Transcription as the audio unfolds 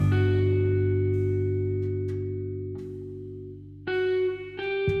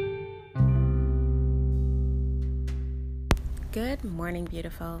Good morning,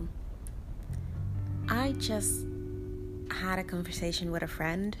 beautiful. I just had a conversation with a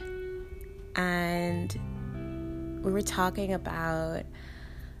friend and we were talking about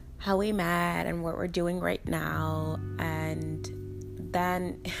how we met and what we're doing right now, and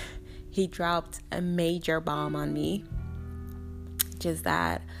then he dropped a major bomb on me, which is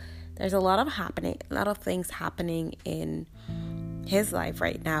that there's a lot of things happening in his life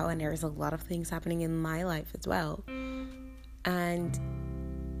right now, and there's a lot of things happening in my life as well. And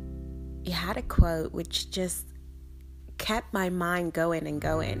he had a quote which just kept my mind going,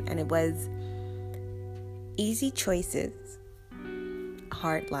 and it was, easy choices,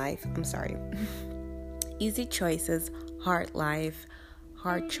 hard life. Easy choices, hard life,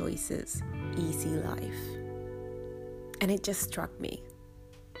 hard choices, easy life. And it just struck me.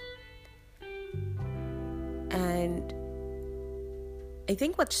 And I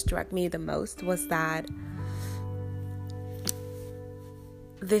think what struck me the most was that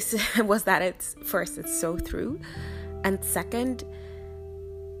it's so true, and second,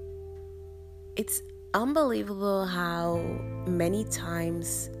 it's unbelievable how many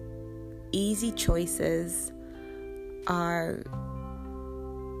times easy choices are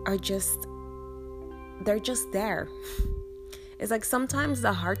just there. It's like sometimes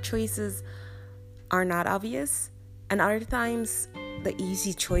the hard choices are not obvious, and other times the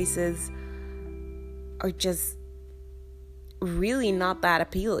easy choices are just really not that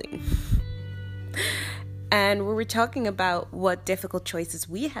appealing. And we were talking about what difficult choices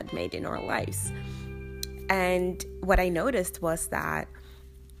we had made in our lives. And what I noticed was that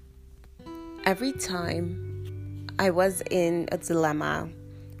every time I was in a dilemma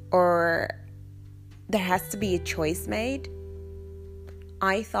or there has to be a choice made,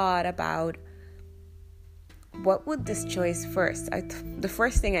 I thought about what would this choice first. The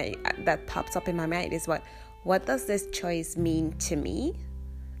first thing that pops up in my mind is what does this choice mean to me?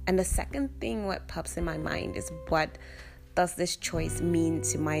 And the second thing what pops in my mind is, what does this choice mean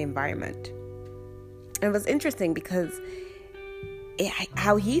to my environment? And it was interesting because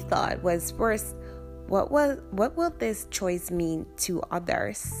how he thought was, first, what will this choice mean to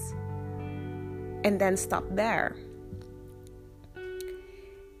others? And then stop there.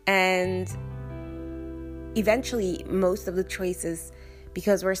 And eventually, most of the choices,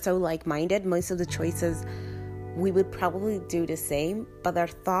 because we're so like-minded, most of the choices we would probably do the same, but our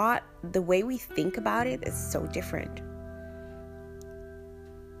thought, the way we think about it, is so different.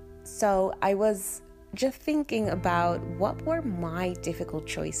 So I was just thinking about what were my difficult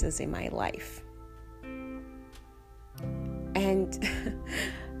choices in my life. And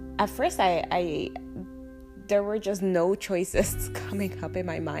at first there were just no choices coming up in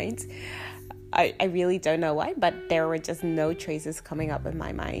my mind. I really don't know why, but there were just no choices coming up in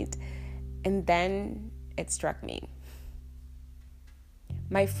my mind. And then it struck me.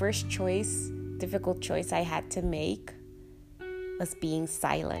 My first choice, difficult choice I had to make, was being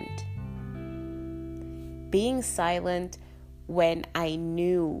silent. Being silent when I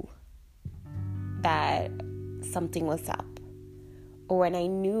knew that something was up, or when I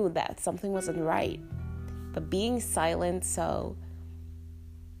knew that something wasn't right. But being silent so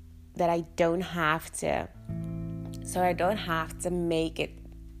I don't have to make it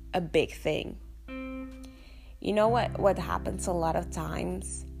a big thing. You know what happens a lot of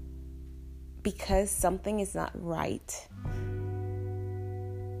times? Because something is not right,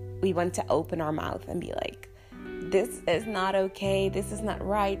 we want to open our mouth and be like, this is not okay, this is not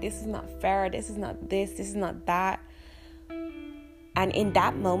right, this is not fair, this is not this is not that. And in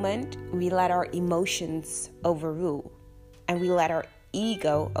that moment, we let our emotions overrule, and we let our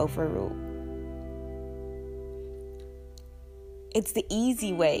ego overrule. It's the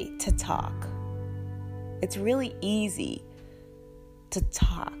easy way to talk. It's really easy to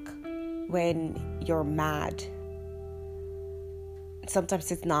talk when you're mad. Sometimes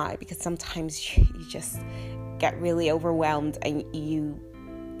it's not, because sometimes you just get really overwhelmed and you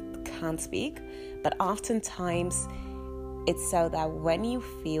can't speak. But oftentimes it's so that when you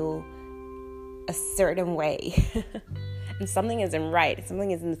feel a certain way and something isn't right,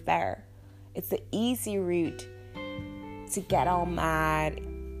 something isn't fair, it's the easy route to get all mad,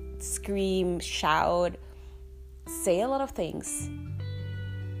 scream, shout, say a lot of things.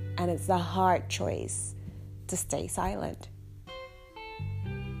 And it's the hard choice to stay silent.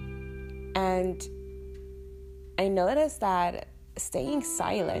 And I noticed that staying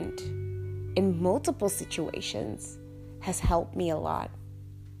silent in multiple situations has helped me a lot.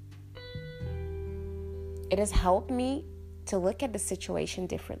 It has helped me to look at the situation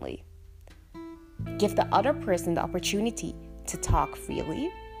differently. Give the other person the opportunity to talk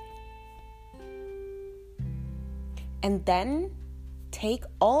freely. and then take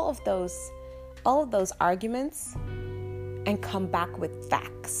all of those arguments and come back with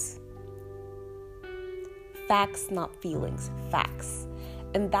facts. Facts, not feelings. Facts.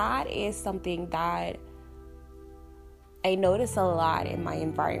 And that is something that I notice a lot in my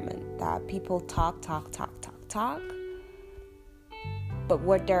environment, that people talk, but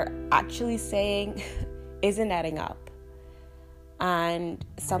what they're actually saying isn't adding up. And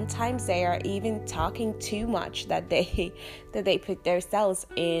sometimes they are even talking too much, that they put themselves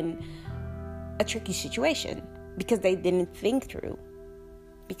in a tricky situation because they didn't think through,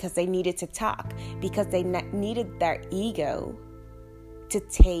 because they needed to talk, because they needed their ego to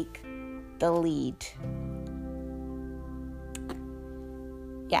take the lead.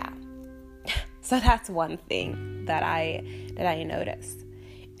 Yeah. So that's one thing that I noticed.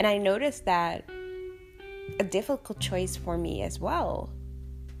 And I noticed that a difficult choice for me as well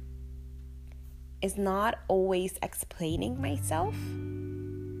is not always explaining myself.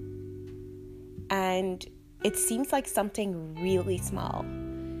 And it seems like something really small,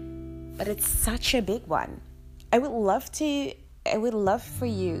 but it's such a big one. I would love for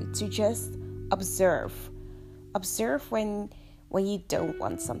you to just observe when you don't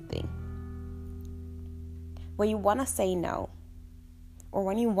want something, when you want to say no, or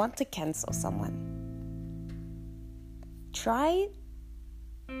when you want to cancel someone. Try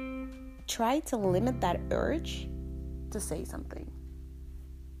to limit that urge to say something.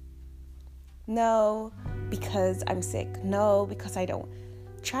 No, because I'm sick. No, because I don't.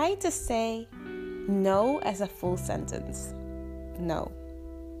 Try to say no as a full sentence. No.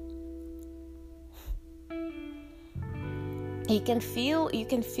 You can feel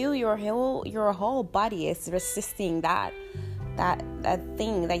your whole body is resisting that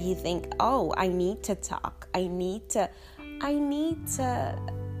thing that you think, oh, I need to talk. I need to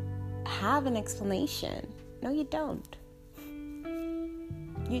have an explanation. No, you don't.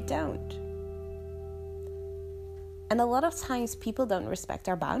 You don't. And a lot of times people don't respect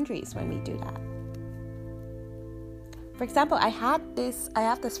our boundaries when we do that. For example, I have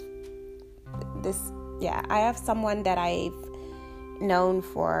someone that I've known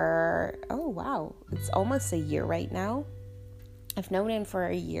for, it's almost a year right now. I've known him for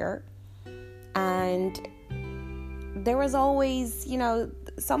a year. And there was always,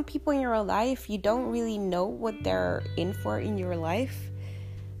 some people in your life, you don't really know what they're in for in your life.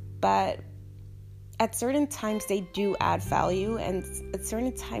 But at certain times, they do add value. And at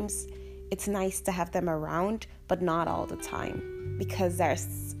certain times, it's nice to have them around, but not all the time. Because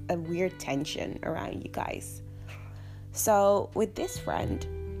there's a weird tension around you guys. So with this friend,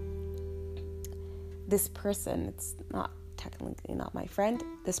 this person, it's not technically not my friend,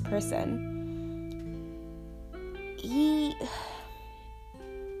 this person, he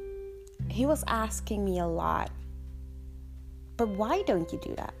was asking me a lot, but why don't you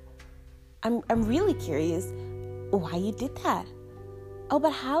do that? I'm really curious why you did that. Oh,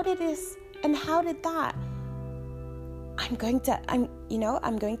 but how did this and how did that? I'm going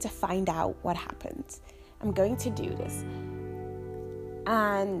to find out what happened. I'm going to do this.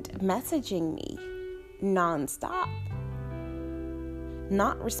 And messaging me nonstop,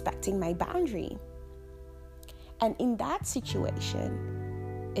 not respecting my boundary. And in that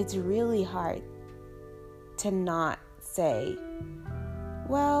situation, it's really hard to not say,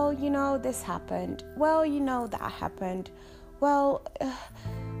 well, this happened. Well, that happened. Well,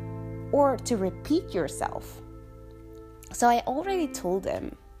 or to repeat yourself. So I already told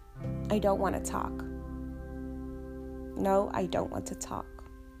him, I don't want to talk. No, I don't want to talk.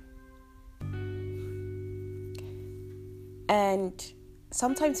 And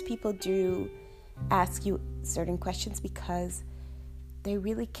sometimes people do ask you certain questions because they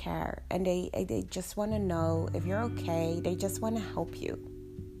really care and they just want to know if you're okay. They just want to help you.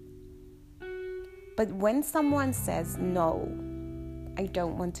 But when someone says, no, I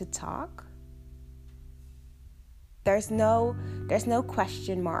don't want to talk, there's no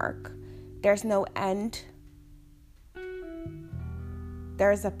question mark. There's no end.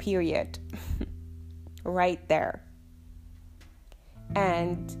 There's a period right there.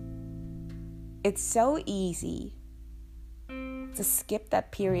 And it's so easy to skip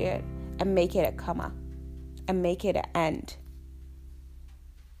that period and make it a comma and make it an end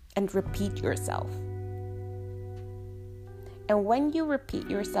and repeat yourself. And when you repeat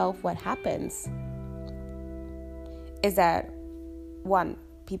yourself, what happens is that, 1,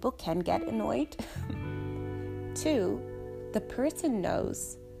 people can get annoyed. 2, the person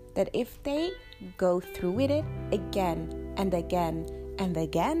knows that if they go through with it again and again and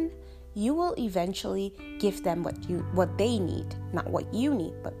again, you will eventually give them what they need. Not what you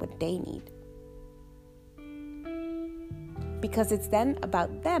need, but what they need. because it's then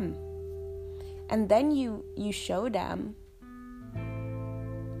about them. And then you show them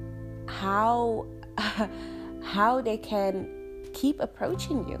how they can keep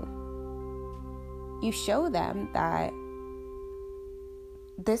approaching you. You show them that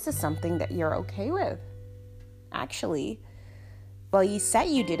this is something that you're okay with. Actually, well, you said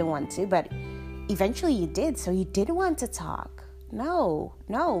you didn't want to, but eventually you did, so you did want to talk. No,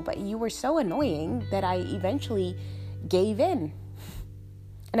 but you were so annoying that I eventually gave in.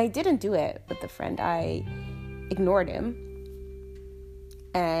 And I didn't do it with the friend. I ignored him.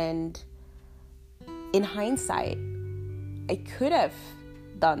 And in hindsight, I could have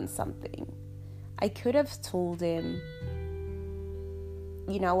done something. I could have told him,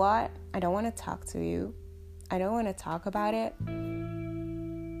 you know what? I don't want to talk to you. I don't want to talk about it.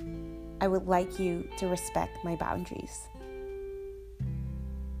 I would like you to respect my boundaries.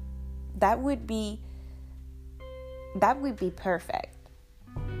 That would be perfect.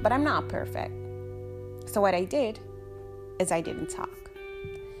 But I'm not perfect. So what I did is I didn't talk.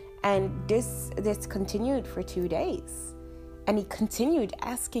 And this continued for 2 days. And he continued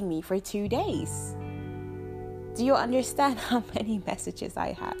asking me for 2 days. Do you understand how many messages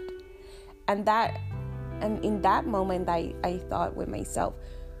I had? And in that moment, I thought with myself,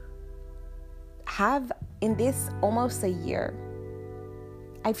 in this almost a year,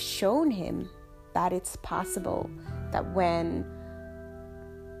 I've shown him that it's possible that when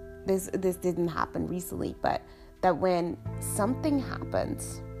this didn't happen recently, but that when something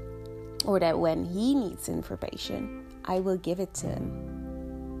happens or that when he needs information, I will give it to him.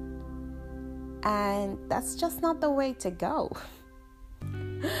 And that's just not the way to go.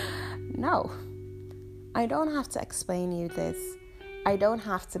 No, I don't have to explain you this. I don't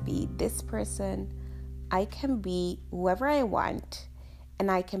have to be this person. I can be whoever I want,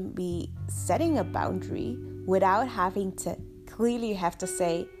 and I can be setting a boundary without having to clearly have to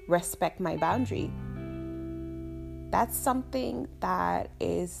say, respect my boundary. That's something that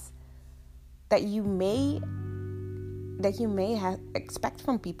you may expect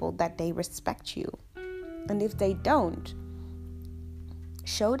from people, that they respect you. And if they don't,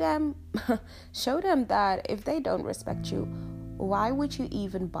 show them that if they don't respect you, why would you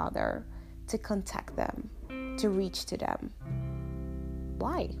even bother to contact them, to reach to them?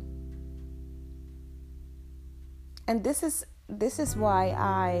 Why? And this is why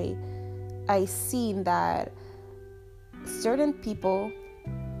I seen that certain people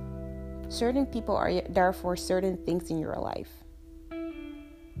are there for certain things in your life.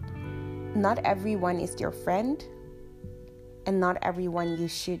 Not everyone is your friend, and not everyone you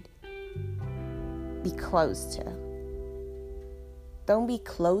should be close to. Don't be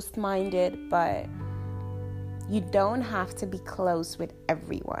closed-minded, but you don't have to be close with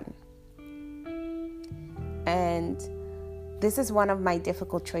everyone. And this is one of my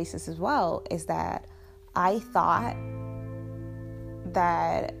difficult choices as well, is that I thought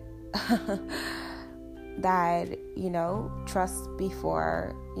that trust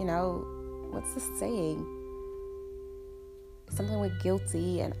before, what's the saying? Something with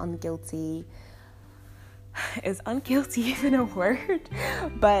guilty and unguilty. Is unguilty even a word?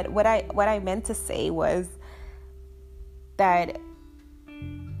 But what I meant to say was that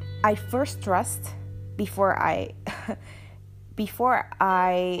I first trust before I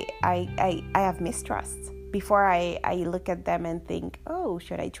have mistrust. Before I look at them and think, oh,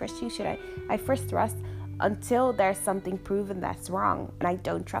 should I trust you? I first trust until there's something proven that's wrong and I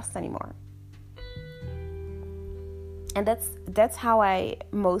don't trust anymore. And that's how I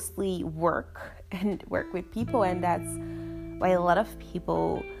mostly work with people, and that's why a lot of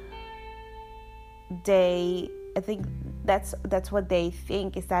people, I think that's what they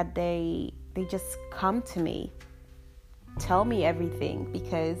think, is that they just come to me, tell me everything,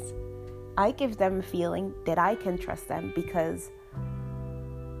 because I give them a feeling that I can trust them, because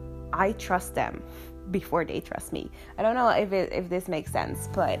I trust them before they trust me. I don't know if this makes sense,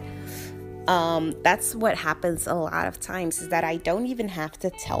 but that's what happens a lot of times, is that I don't even have to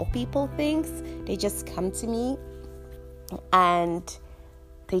tell people things. They just come to me and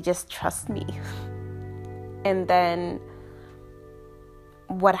they just trust me. And then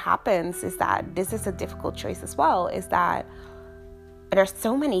what happens is that this is a difficult choice as well, is that there's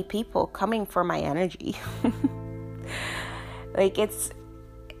so many people coming for my energy. Like it's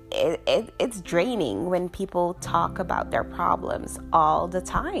draining when people talk about their problems all the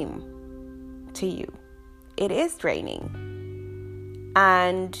time to you. It is draining.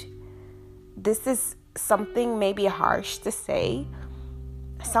 And this is something maybe harsh to say.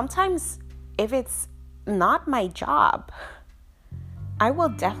 Sometimes if it's not my job, I will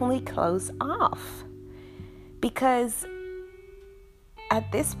definitely close off, because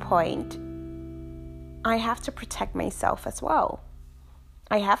at this point, I have to protect myself as well.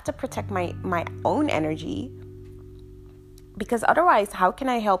 I have to protect my own energy, because otherwise, how can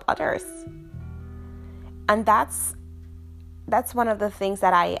I help others? And that's one of the things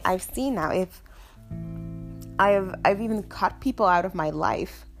that I've seen now. If I've even cut people out of my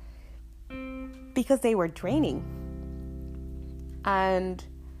life because they were draining. And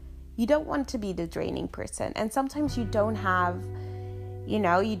you don't want to be the draining person. And sometimes you don't have,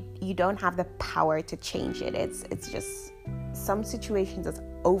 you don't have the power to change it. It's just some situations that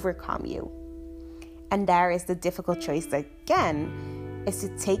overcome you. And there is the difficult choice again, is to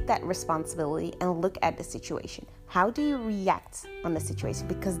take that responsibility and look at the situation. How do you react on the situation?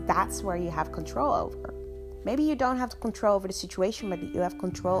 Because that's where you have control over. Maybe you don't have control over the situation, but you have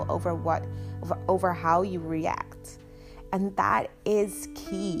control over how you react. And that is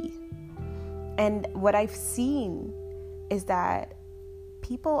key. And what I've seen is that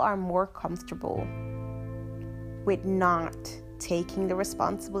people are more comfortable with not taking the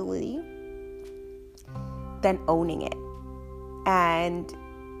responsibility than owning it. And,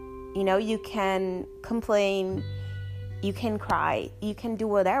 you can complain, you can cry, you can do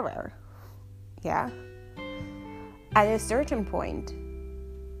whatever. Yeah. At a certain point,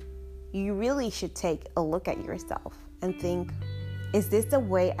 you really should take a look at yourself and think, is this the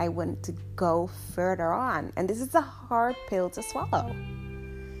way I want to go further on? And this is a hard pill to swallow,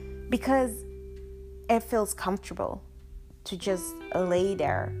 because it feels comfortable to just lay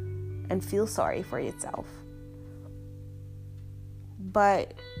there and feel sorry for yourself.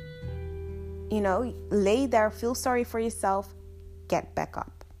 But, lay there, feel sorry for yourself, get back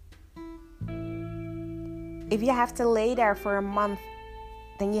up. If you have to lay there for a month,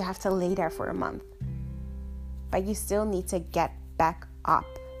 then you have to lay there for a month. But you still need to get back up,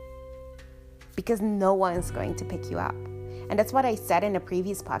 because no one's going to pick you up. And that's what I said in a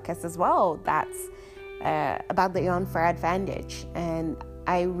previous podcast as well. That's about the unfair advantage. And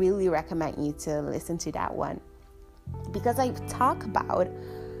I really recommend you to listen to that one, because I talk about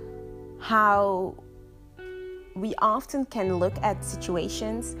how we often can look at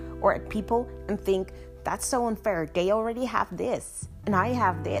situations or at people and think, that's so unfair. They already have this and I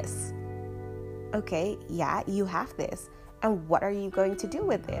have this. Okay, yeah, you have this. And what are you going to do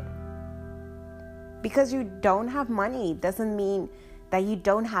with it? Because you don't have money doesn't mean that you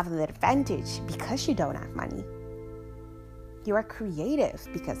don't have the advantage because you don't have money. You are creative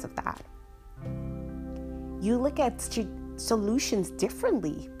because of that. You look at solutions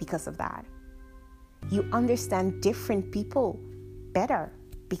differently because of that. You understand different people better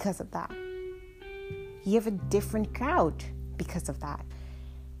because of that. You have a different crowd because of that.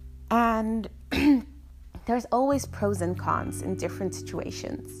 And there's always pros and cons in different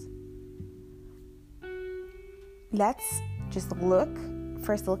situations. Let's just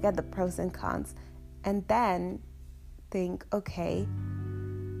first look at the pros and cons, and then think, okay,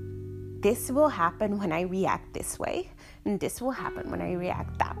 this will happen when I react this way, and this will happen when I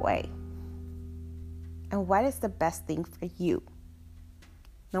react that way. And what is the best thing for you?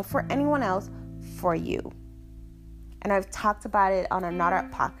 Not for anyone else, for you. And I've talked about it on another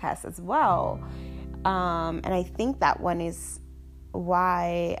podcast as well. And I think that one is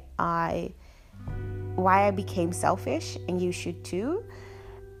why I became selfish, and you should too.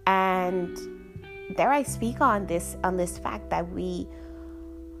 And there I speak on this fact that we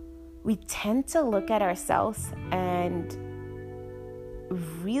tend to look at ourselves and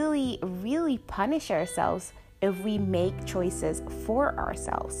really, really punish ourselves if we make choices for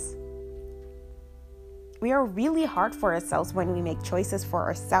ourselves. We are really hard for ourselves when we make choices for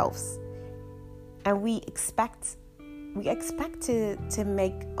ourselves. And we expect to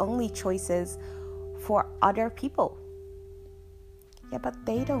make only choices for other people. Yeah, but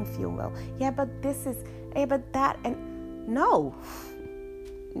they don't feel well. Yeah, but but that, and no.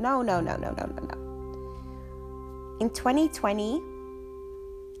 No. In 2020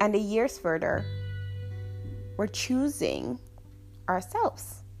 and the years further, we're choosing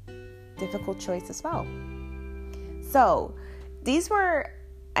ourselves. Difficult choice as well. So these were,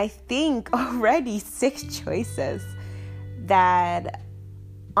 I think, already 6 choices that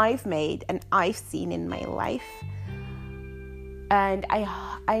I've made and I've seen in my life. And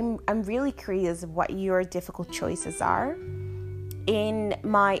I'm really curious what your difficult choices are. In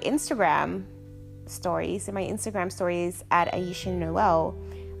my Instagram stories at Ayesha Noel,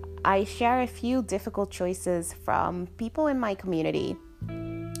 I share a few difficult choices from people in my community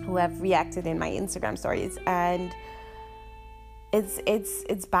who have reacted in my Instagram stories, and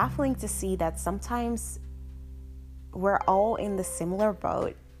it's baffling to see that sometimes we're all in the similar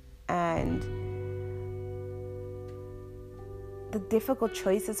boat, and the difficult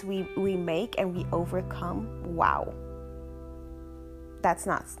choices we make and we overcome, wow. That's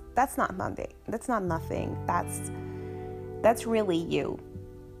not nothing. That's not nothing. That's really you.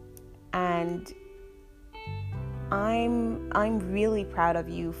 And I'm really proud of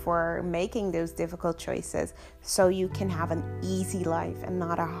you for making those difficult choices so you can have an easy life and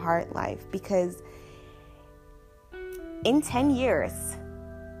not a hard life. Because in 10 years,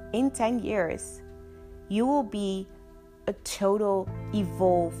 you will be a total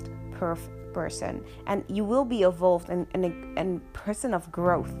evolved person, and you will be evolved and a person of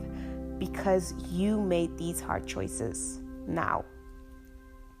growth because you made these hard choices now.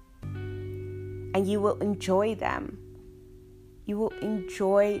 And you will enjoy them. You will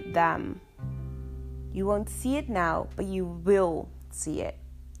enjoy them. You won't see it now, but you will see it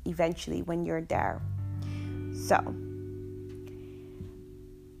eventually when you're there. So,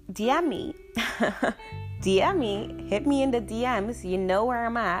 DM me. DM me. Hit me in the DMs. You know where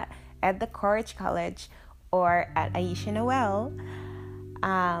I'm at the Courage College or at Ayesha Noel.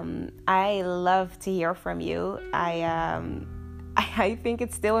 I love to hear from you. I think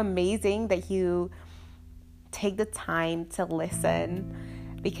it's still amazing that you take the time to listen,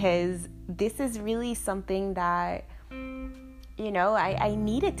 because this is really something that, I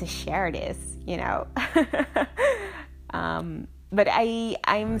needed to share this, but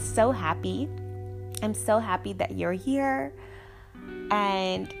I'm so happy. I'm so happy that you're here,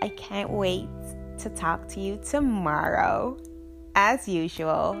 and I can't wait to talk to you tomorrow. As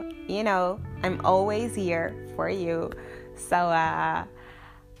usual, I'm always here for you. So,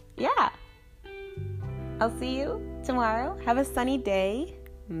 yeah. I'll see you tomorrow. Have a sunny day.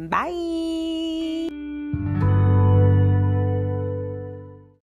 Bye.